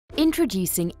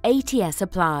Introducing ATS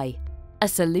Apply, a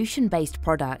solution-based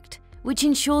product which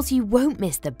ensures you won't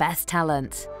miss the best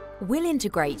talent. We'll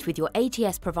integrate with your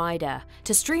ATS provider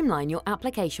to streamline your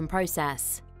application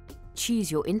process. Choose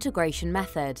your integration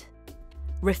method.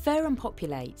 Refer and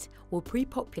Populate will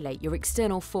pre-populate your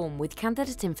external form with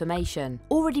candidate information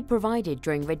already provided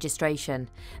during registration,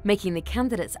 making the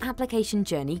candidate's application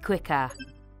journey quicker.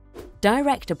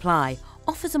 Direct Apply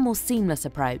offers a more seamless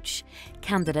approach.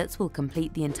 Candidates will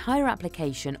complete the entire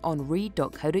application on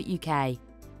reed.co.uk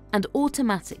and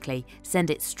automatically send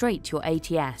it straight to your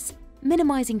ATS,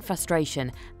 minimising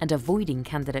frustration and avoiding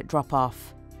candidate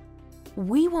drop-off.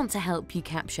 We want to help you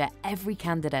capture every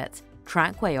candidate,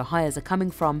 track where your hires are coming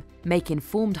from, make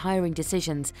informed hiring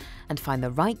decisions, and find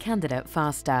the right candidate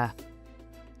faster.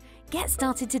 Get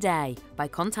started today by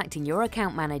contacting your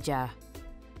account manager.